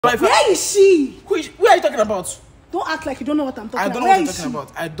Where is she? Who are you talking about? Don't act like you don't know what I'm talking about. I don't know what you're talking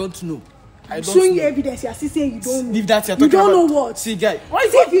about. I don't know. Showing you evidence, you're still saying you don't know. Leave that you're talking about. You don't know what. See, guy, why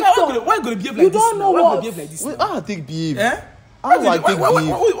you gonna behave like this? You don't know what. How I take behave? Why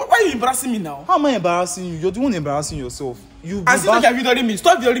are you embarrassing me now? How am I embarrassing you? You're the one embarrassing yourself. You I see like you're videoing me.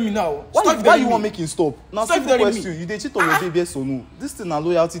 Stop videoing me now. Why you want making stop? Now stop simple question. You dey cheat on your baby, yes or no? This thing a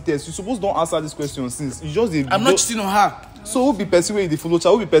loyalty test. You suppose don't answer this question since you just I'm not cheating on her. So who be person wey you dey follow?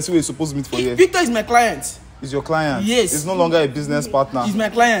 Who be person wey you supposed to meet for here? Victor is my client. Is your client? Yes. He's no longer a business partner. He's my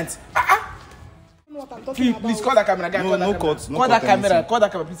client. Please call that camera, guy. Call that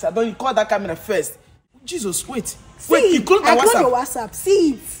camera, please. I don't call that camera first. Jesus, wait. Wait, you closed my WhatsApp. I closed your WhatsApp.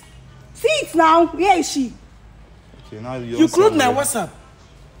 See it now. Where is she? Okay, now you closed my WhatsApp.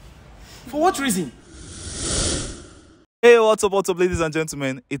 For what reason? Hey, what's up, ladies and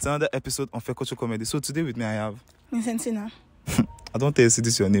gentlemen? It's another episode on Fair Culture Comedy. So today with me, I have Tina. I don't tell you this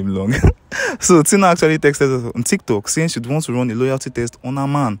is your name long. So Tina actually texted us on TikTok saying she'd want to run a loyalty test on her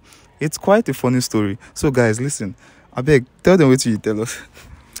man. It's quite a funny story. So guys, listen. I beg, tell them what you tell us.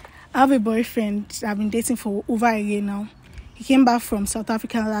 I have a boyfriend I've been dating for over a year now. He came back from South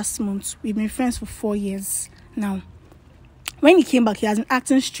Africa last month. We've been friends for 4 years now. When he came back, he has been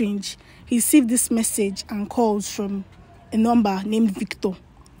acting strange. He received this message and calls from a number named Victor.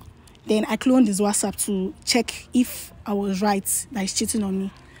 Then I cloned his WhatsApp to check if I was right that he's cheating on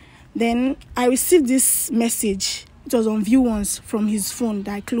me. Then I received this message. It was on view once from his phone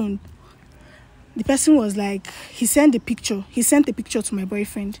that I cloned. The person was like, he sent a picture to my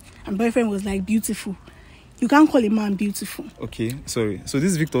boyfriend, and boyfriend was like, beautiful. You can't call a man beautiful. Okay, sorry. So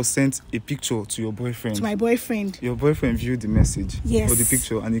this Victor sent a picture to your boyfriend. To my boyfriend. Your boyfriend viewed the message. Yes. Or the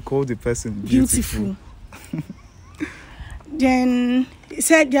picture, and he called the person beautiful. Then he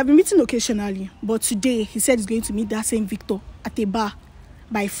said they have been meeting occasionally, but today he said he's going to meet that same Victor at a bar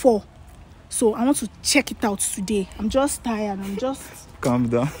by 4. So I want to check it out today. I'm just tired. Calm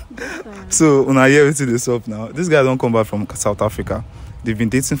down. So when I hear this up now, this guy don't come back from South Africa. They've been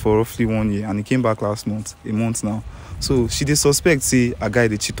dating for roughly 1 year, and he came back last month, a month now. So she did suspect say a guy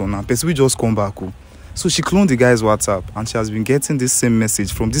they cheat on her. Person we just come back. So she cloned the guy's WhatsApp, and she has been getting this same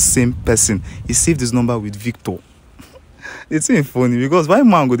message from this same person. He saved his number with Victor. It's ain't funny because why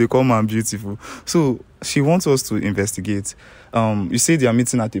man go they call man beautiful? So she wants us to investigate. You say they are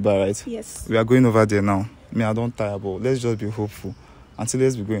meeting at the bar, right? Yes. We are going over there now. I don't tire, but let's just be hopeful. Until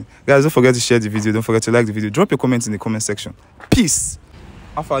let's be going. Guys, don't forget to share the video. Don't forget to like the video. Drop your comments in the comment section. Peace.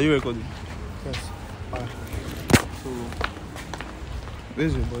 How far are you recording? Yes. Alright. So,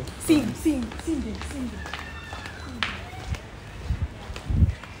 where's your boy? See him.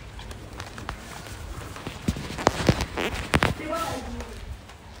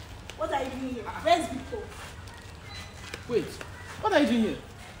 What are you doing here? Where's Victor? Wait, what are you doing here?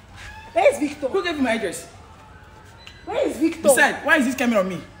 Where's Victor? Who gave you my address? Where is Victor? Besides, why is this camera on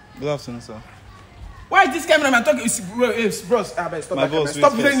me? Good afternoon, sir. Why is this camera on me? I'm talking, bros. Stop my that boss, camera.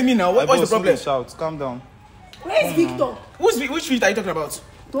 Stop videoing me now. What's the problem? Shout. Calm down. Where is Victor? Which street are you talking about?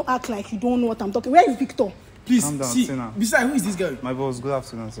 Don't act like you don't know what I'm talking. Where is Victor? Please, calm down, see. Tina. Besides, who is this guy? My boss, good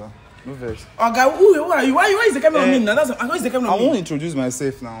afternoon, sir. No vex. Oh, guy, who are you? Why is the camera on me now? Why is the camera on me? I won't introduce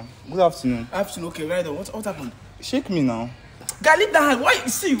myself now. Good afternoon. Afternoon, okay, right on. What happened? Shake me now. Guy, leave that hand. Why?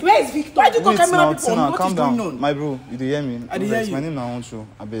 See. Where is Victor? Why do you call camera now, people on? Tina, What calm is down. going on? My bro, you dey hear me? I dey hear you. My name na Oncho,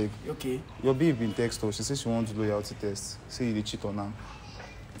 I beg. Okay. Your babe been text her. She says she wants to loyalty test. Say you dey cheat on her.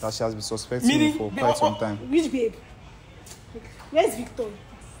 That she has been suspecting you for quite some time. Which babe? Where is Victor?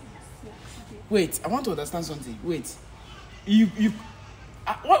 Wait, I want to understand something. Wait.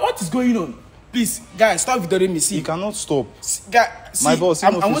 What is going on? Please, guys, stop videoing me. See. You cannot stop. Guy, see, my boss, I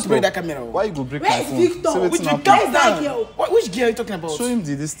want to break that camera. Why you go break Where my is phone? Victor? Which Where is that girl? Which girl are you talking about? Show him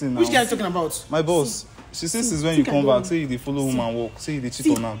this thing now. Which girl are you talking about? My boss. She says since when you come back, say you dey follow woman walk, say you dey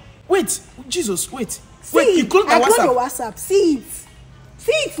cheat on her. Wait, Jesus, wait. See, Wait, you closed my I closed WhatsApp. your WhatsApp. See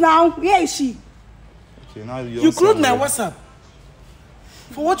it now. Where is she? Okay, now You closed my WhatsApp.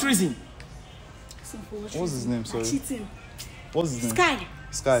 For what reason? What's his name? Sorry. Cheating. What's his name?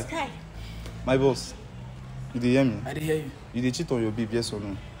 Sky. My boss. You dey hear me? I didn't hear you. You dey cheat on your babe, yes or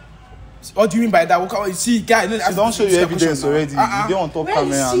no? What do you mean by that? See, guy, she don't show you evidence already. You dey on top camera.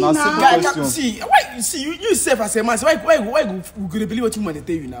 Now simple question. See, why? See, you self as a man. Why you gonna believe what you want to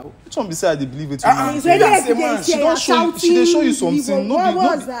tell you now? Which one beside I dey believe it? She don't show. She dey show you something. What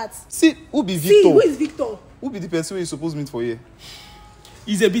was that? See, who be Victor? See, who is Victor? Who be the person you supposed to meet for here?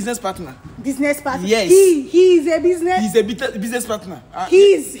 He's a business partner. Business partner. Yes. He is a business. He's a business partner.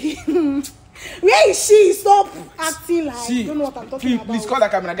 He's Where is she? Stop acting like you don't know what I'm talking about. Please call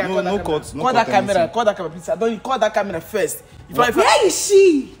that camera, guy. Call that camera, please. I don't call that camera first. Where is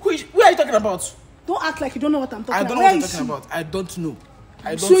she? Where are you talking about? Don't act like you don't know what I'm talking about. I don't know what you're talking about. I don't know.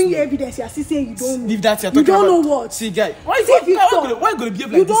 Showing you evidence, you're still saying you don't know. Leave that you're talking about. You don't know what? See, guy. Why you gonna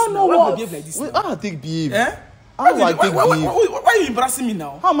behave like this? You don't know what? Wait, how I take behave? Eh? How do I take behave? Why are you embarrassing me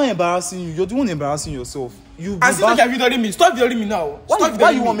now? How am I embarrassing you? You're the one embarrassing yourself. I see like you're videoing me. Stop videoing me now.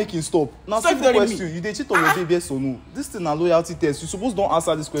 Why you want make him stop? Now stop simple question. You dey cheat on your baby, yes or no? This thing na loyalty test. You suppose don't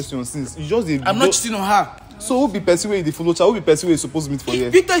answer this question since you just dey. I'm not cheating on her. So who be person wey dey follow? Who be person wey you suppose meet for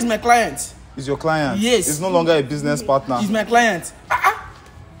here? Victor is my client. Is your client? Yes. He's no longer a business partner. He's my client.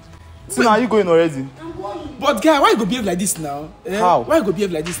 See, now you going already? I'm going. But guy, why you go behave like this now? How? Why you go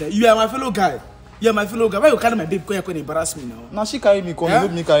behave like this now? You are my fellow guy. You are my fellow guy. Why you carry my babe come here and embarrass me now? Now she carry me come, you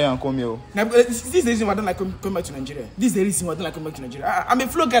me carry and come here. Now, this is the reason why I don't like come back to Nigeria. This is the reason why I don't like come back to Nigeria. I'm a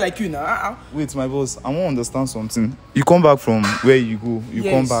fellow guy like you now. Wait, my boss, I want to understand something. You come back from where you go, you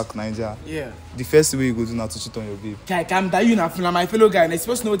come back Nigeria. Yeah. The first way you go do now to cheat on your babe. Guy, calm down. You now my fellow guy. And I'm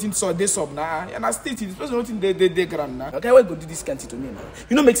supposed to know what in saw this up now. And I still supposed to know what in they grand now. Okay, why go do this canty to me now?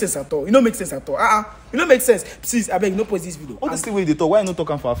 You don't make sense at all. You don't make sense at all. You don't make sense. Please, I beg, no post this video. All this thing where they talk, why you not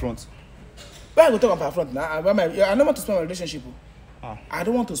talking for front? Why I go talk about front now? I don't want to spoil my relationship. I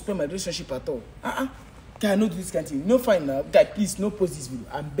don't want to spoil my relationship at all. Guy, no do this canty. No fine now. Guy, please, no post this video.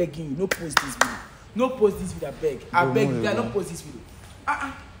 I'm begging you, no post this video. No post this video, I beg. I beg you, guy, no post this video.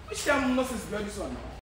 Which time nonsense is this one now?